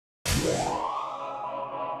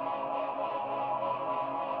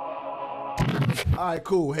All right,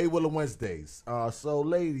 cool. Hey, Willa Wednesdays. So,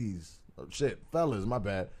 ladies, fellas, my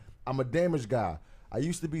bad. I'm a damaged guy. I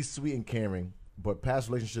used to be sweet and caring, but past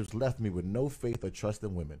relationships left me with no faith or trust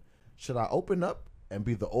in women. Should I open up and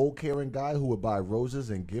be the old caring guy who would buy roses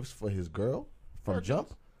and gifts for his girl from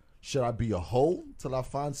jump? Should I be a hoe till I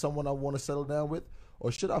find someone I want to settle down with?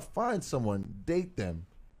 Or should I find someone, date them,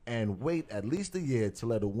 and wait at least a year to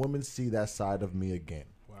let a woman see that side of me again?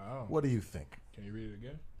 Wow. What do you think? Can you read it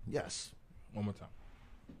again? Yes. One more time.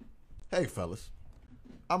 Hey, fellas.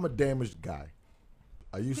 I'm a damaged guy.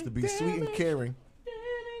 I used to be sweet and caring,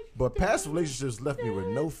 but past relationships left me with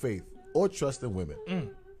no faith or trust in women.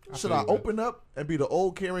 Should I open up and be the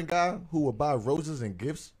old caring guy who will buy roses and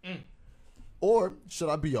gifts? Or should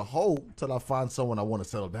I be a hoe till I find someone I want to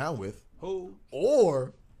settle down with? Who?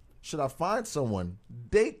 Or should I find someone,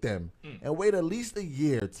 date them, and wait at least a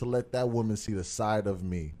year to let that woman see the side of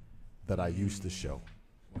me that I used to show?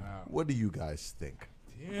 Wow. What do you guys think?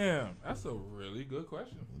 Damn, that's a really good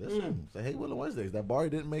question. Listen, say hey, Willa Wednesdays. That bar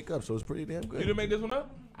didn't make up, so it's pretty damn good. You didn't make this one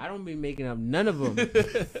up? I don't be making up none of them.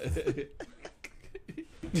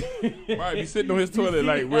 Right, be sitting on his toilet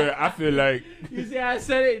like where I feel like. You see, I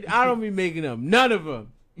said it. I don't be making up none of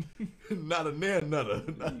them. Not a nan nutter.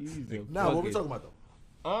 Nah, what we talking about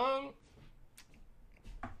though?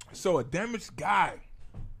 So a damaged guy.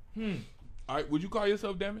 All right, would you call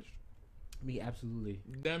yourself damaged? Me, absolutely.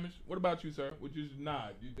 Damaged? What about you, sir? Would you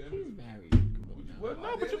nod? You damaged? Married. Come on now. Well,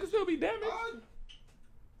 no, but you can still be damaged.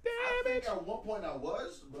 I think at one point I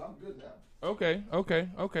was, but I'm good now. Okay.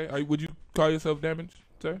 Would you call yourself damaged,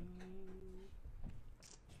 sir?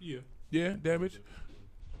 Yeah, damaged.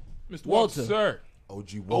 Mr. Walter. Sir. OG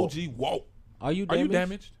Walt. OG Walt. Are you Are you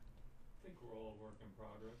damaged? damaged? I think we're all work in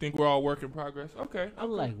progress. Think we're all work in progress? Okay. I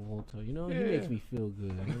like Walter. You know, he Yeah. makes me feel good.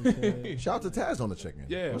 You know what I'm saying? Shout out to Taz on the chicken.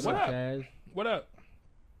 Yeah. What's What up, up? Taz? What up?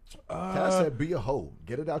 Taz said, "Be a hoe.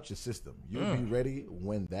 Get it out your system. You'll be ready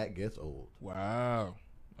when that gets old." Wow.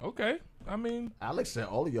 Okay. I mean, Alex said,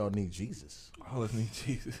 "All of y'all need Jesus. all of me,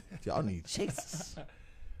 Jesus. Y'all need Jesus."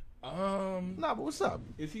 Nah, Nah, but what's up?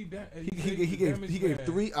 is he that? He gave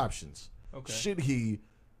three options. Okay. Should he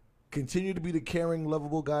continue to be the caring,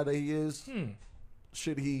 lovable guy that he is?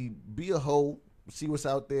 Should he be a hoe, see what's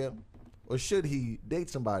out there? Or should he date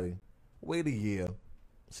somebody, wait a year,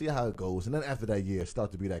 see how it goes, and then after that year,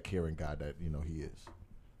 start to be that caring guy that, you know, he is?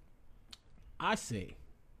 I say,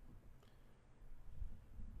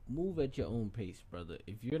 move at your own pace, brother.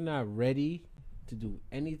 If you're not ready to do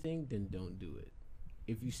anything, then don't do it.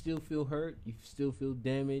 If you still feel hurt, you still feel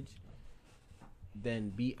damaged, then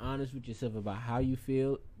be honest with yourself about how you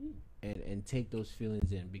feel and take those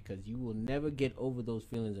feelings in, because you will never get over those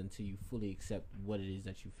feelings until you fully accept what it is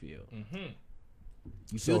that you feel.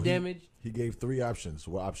 You feel So damaged? He gave three options.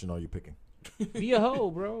 What option are you picking? Be a hoe,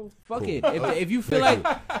 bro. Fuck Cool. it. If you feel like,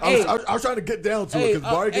 I was trying to get down to it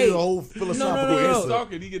because Barry gave a whole philosophical no. answer.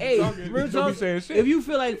 Talking, he get hey, talking. real He don't be talk, saying shit. if you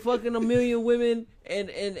feel like fucking a million women and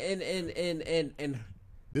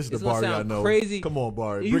This is the it's gonna Barry I sound know. crazy. Come on,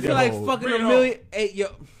 Barry. if you Bring feel it like home. fucking Bring a it million, hey, yo,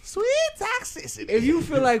 Sweet toxicity. if you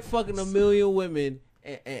feel like fucking a million women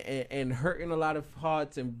and hurting a lot of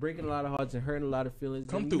hearts and breaking a lot of hearts and hurting a lot of feelings,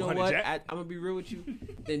 Come then through, you know Honey what? Jack. I'm gonna be real with you.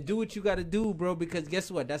 Then do what you gotta do, bro. Because guess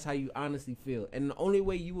what? That's how you honestly feel. And the only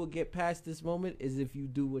way you will get past this moment is if you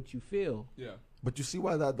do what you feel. Yeah. But you see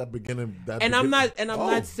why that beginning. I'm not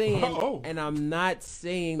saying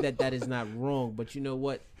that is not wrong. But you know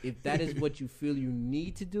what? If that is what you feel you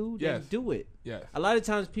need to do, then Yes. do it. Yes. A lot of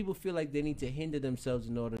times people feel like they need to hinder themselves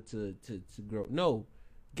in order to grow. No,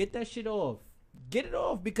 get that shit off. Get it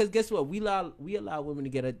off, because guess what? We allow women to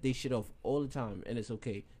get their shit off all the time, and it's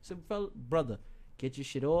okay. So, brother, get your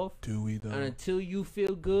shit off. Do we though? And until you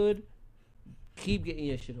feel good, keep getting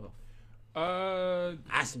your shit off.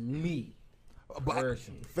 That's me.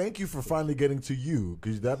 Personally. Thank you for finally getting to you,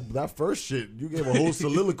 because that first shit, you gave a whole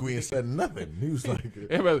soliloquy and said nothing. He was like,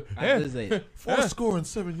 I just say,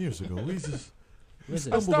 7 years ago. We just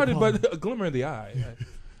listen, I started by a glimmer in the eye.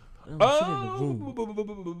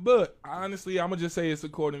 But honestly, I'm gonna just say it's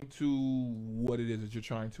according to what it is that you're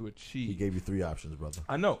trying to he achieve. gave you three options, brother.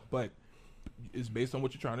 I know, but it's based on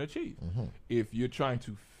what you're trying to achieve. If you're trying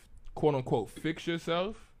to quote unquote fix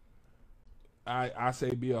yourself, I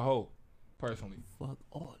say be a hoe, personally. fuck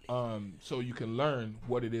all. So you can learn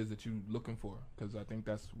what it is that you're looking for, because I think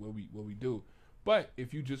that's what we do. But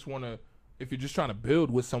if you just if you're just trying to build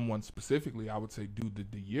with someone specifically, I would say do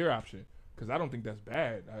the year option, because I don't think that's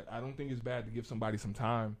bad. I don't think it's bad to give somebody some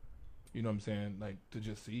time. You know what I'm saying? Like, to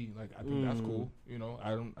just see. Like, I think that's cool. You know, I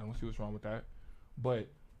don't see what's wrong with that. But,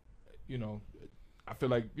 you know, I feel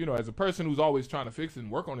like, as a person who's always trying to fix and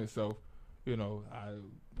work on himself, I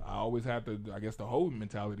always have the whole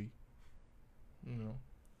mentality.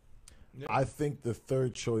 Yeah. I think the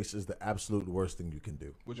third choice is the absolute worst thing you can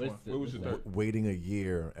do. Which one? What was your third? Waiting a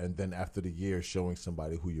year and then after the year showing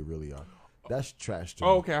somebody who you really are. That's trash to me.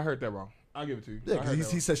 Oh, okay, I heard that wrong. I'll give it to you. Yeah, because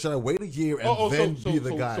he said, should I wait a year and then be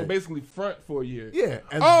the guy? So basically front for a year. Yeah.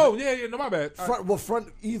 No, my bad. Front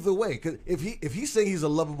either way. Because if he's saying he's a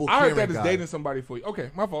lovable, I heard that guy, is dating somebody for you.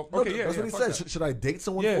 Okay, my fault. No, Okay, yeah, that's what he said. that. Should I date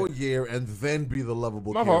someone for a year and then be the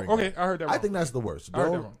lovable, my caring fault. guy? Okay, I heard that wrong. I think that's the worst. I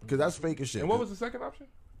heard that wrong. Because that's fake as shit. And what was the second option?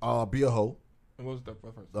 Be a hoe. And what was the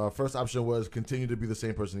first? First option was continue to be the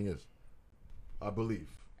same person he is. I believe.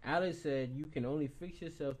 Alex said you can only fix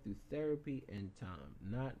yourself through therapy and time,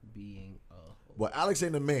 not being a hoe. Well, Alex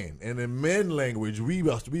ain't a man, and in men language, we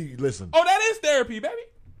listen. Oh, that is therapy, baby.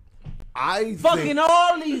 I Fucking think,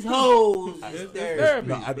 all these hoes. It's therapy.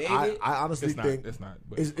 no, I honestly It's not. think It's not.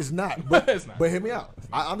 But it's not. But, It's not. but hear me out.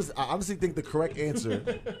 I honestly think the correct answer.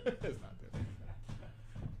 it's not.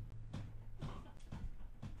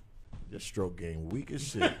 Your stroke game weak as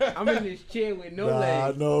shit. I'm in this chair with no Nah,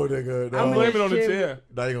 legs. no, nigga. No. I'm Blame in it on the this chair.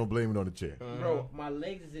 Now you gonna blame it on the chair. Bro, my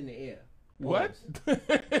legs is in the air. What?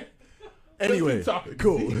 Anyway, Keep talking.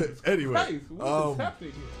 cool. Jesus Anyway, Christ, what is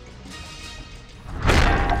happening here?